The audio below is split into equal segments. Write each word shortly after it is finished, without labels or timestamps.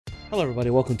Hello everybody,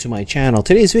 welcome to my channel.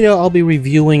 Today's video I'll be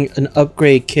reviewing an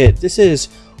upgrade kit. This is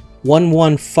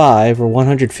 115 or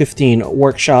 115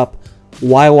 Workshop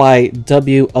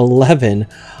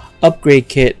YYW-11 upgrade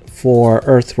kit for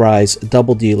Earthrise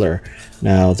Doubledealer.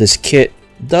 Now this kit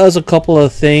does a couple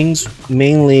of things,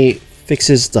 mainly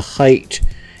fixes the height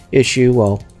issue.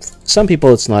 Well, some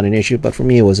people it's not an issue, but for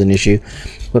me it was an issue.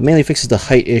 But mainly fixes the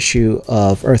height issue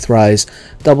of Earthrise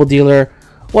Doubledealer.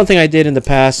 One thing I did in the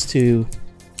past to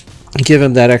give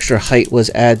him that extra height was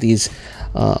add these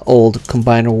old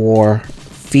Combiner War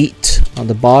feet on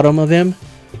the bottom of him,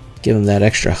 give him that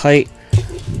extra height.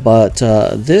 But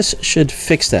this should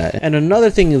fix that. And another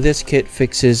thing this kit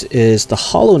fixes is the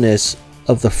hollowness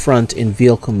of the front in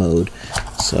vehicle mode.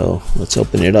 So let's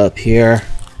open it up here.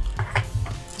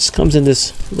 This comes in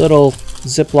this little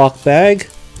Ziploc bag,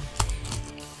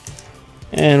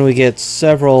 and we get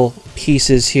several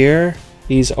pieces here.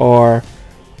 These are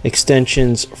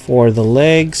extensions for the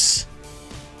legs.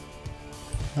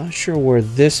 Not sure where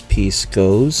this piece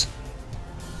goes,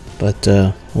 but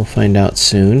we'll find out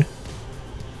soon.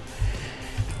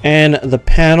 And the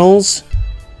panels,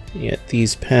 you get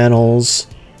these panels.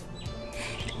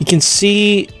 You can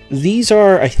see these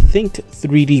are, I think,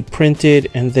 3D printed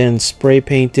and then spray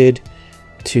painted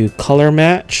to color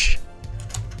match.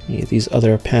 You get these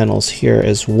other panels here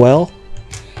as well.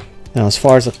 Now as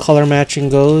far as the color matching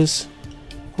goes,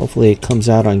 hopefully it comes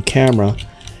out on camera,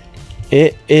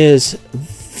 it is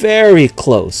very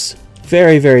close,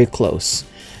 very close.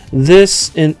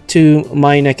 This, to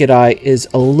my naked eye, is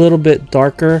a little bit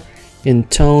darker in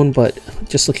tone, but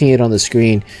just looking at it on the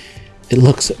screen, it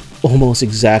looks almost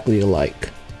exactly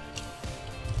alike.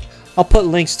 I'll put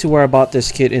links to where I bought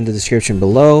this kit in the description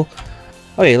below.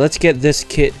 Okay, let's get this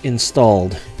kit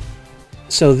installed.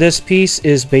 So this piece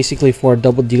is basically for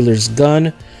Doubledealer's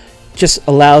gun. Just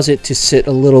allows it to sit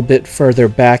a little bit further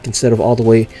back instead of all the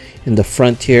way in the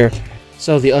front here.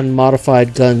 So the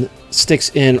unmodified gun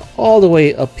sticks in all the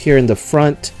way up here in the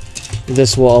front.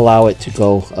 This will allow it to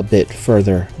go a bit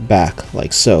further back,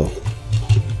 like so.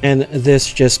 And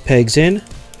this just pegs in.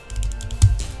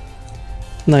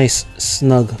 Nice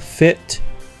snug fit.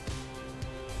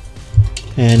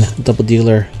 And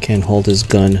Doubledealer can hold his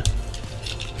gun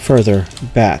further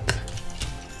back.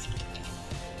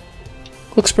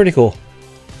 Looks pretty cool.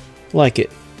 Like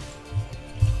it.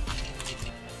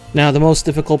 Now the most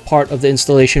difficult part of the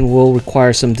installation will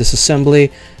require some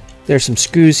disassembly. There's some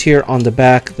screws here on the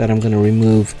back that I'm going to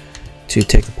remove to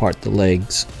take apart the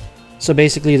legs. So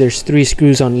basically there's 3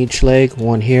 screws on each leg,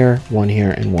 one here,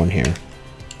 and one here.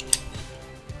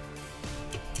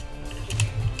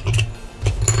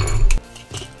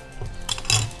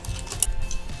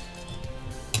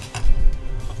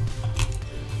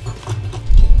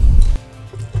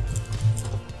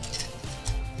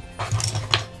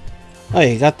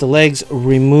 Okay, got the legs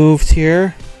removed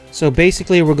here. So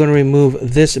basically we're going to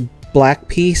remove this black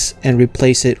piece and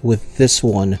replace it with this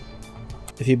one.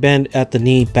 If you bend at the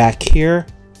knee back here,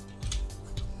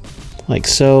 like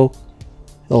so,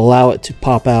 it'll allow it to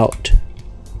pop out.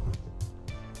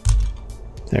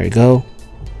 There you go.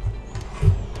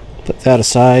 Put that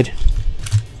aside.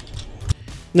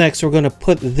 Next we're going to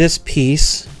put this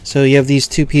piece. So you have these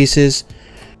 2 pieces.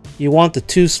 You want the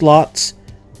 2 slots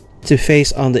to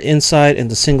face on the inside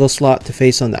and the single slot to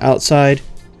face on the outside,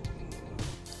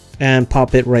 and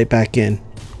pop it right back in.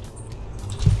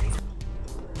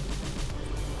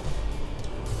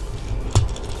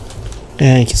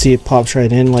 And you can see it pops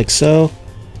right in like so.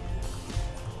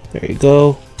 There you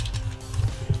go.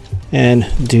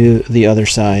 And do the other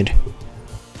side.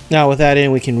 Now with that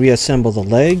in, we can reassemble the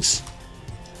legs.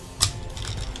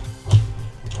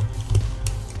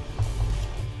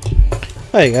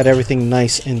 I got everything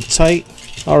nice and tight.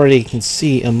 Already you can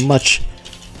see a much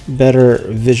better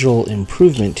visual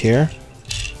improvement here.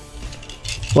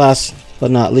 Last but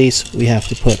not least, we have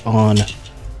to put on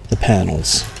the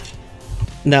panels.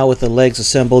 Now with the legs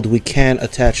assembled, we can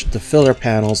attach the filler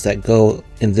panels that go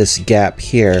in this gap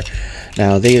here.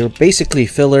 Now they are basically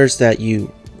fillers that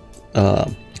you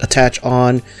attach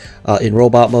on in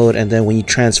robot mode, and then when you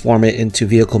transform it into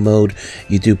vehicle mode,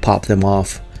 you do pop them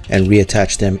off and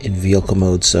reattach them in vehicle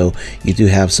mode, so you do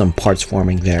have some parts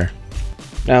forming there.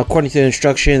 Now according to the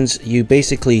instructions, you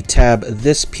basically tab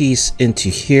this piece into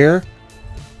here.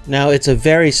 Now it's a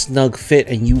very snug fit,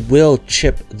 and you will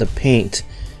chip the paint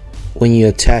when you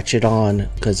attach it on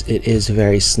because it is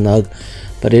very snug,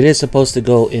 but it is supposed to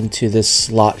go into this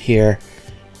slot here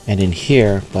and in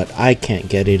here, but I can't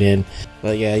get it in.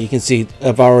 But yeah, you can see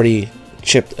I've already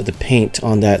chipped the paint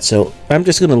on that, so I'm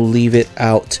just gonna leave it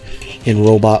out in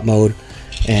robot mode,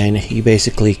 and you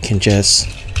basically can just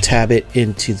tab it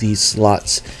into these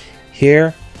slots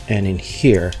here and in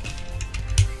here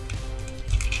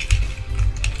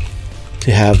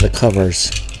to have the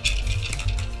covers.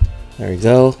 There we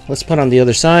go. Let's put on the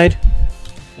other side,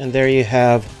 and there you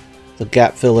have the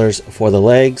gap fillers for the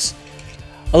legs.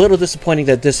 A little disappointing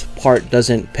that this part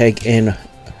doesn't peg in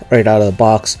right out of the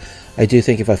box. I do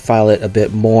think if I file it a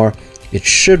bit more, it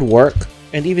should work.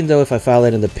 And even though if I file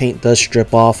it and the paint does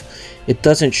strip off, it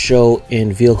doesn't show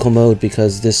in vehicle mode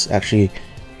because this actually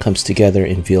comes together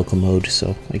in vehicle mode.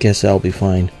 So I guess that'll be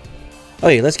fine.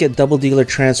 Okay, let's get Doubledealer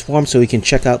transformed so we can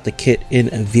check out the kit in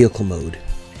vehicle mode.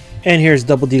 And here's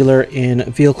Doubledealer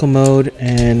in vehicle mode,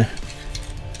 and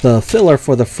the filler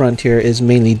for the front here is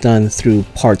mainly done through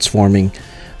parts forming.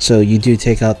 So you do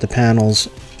take out the panels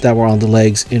that were on the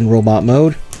legs in robot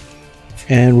mode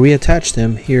and reattach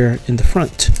them here in the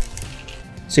front.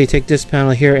 So you take this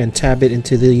panel here and tab it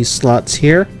into these slots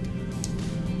here,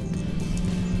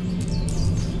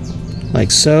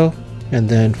 like so, and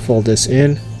then fold this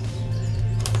in,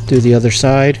 do the other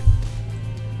side,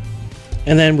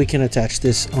 and then we can attach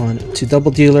this on to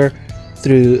Doubledealer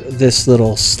through this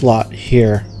little slot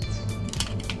here.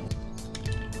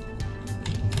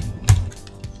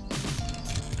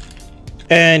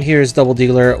 And here's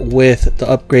Doubledealer with the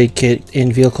upgrade kit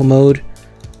in vehicle mode.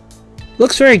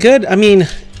 Looks very good. I mean,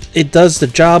 it does the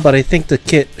job, but I think the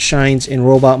kit shines in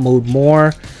robot mode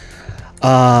more.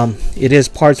 It is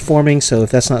parts forming, so if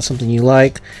that's not something you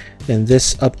like, then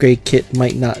this upgrade kit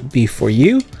might not be for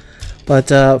you. But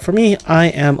for me, I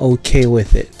am okay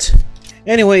with it.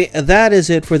 Anyway, that is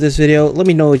it for this video. Let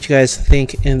me know what you guys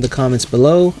think in the comments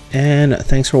below, and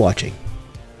thanks for watching.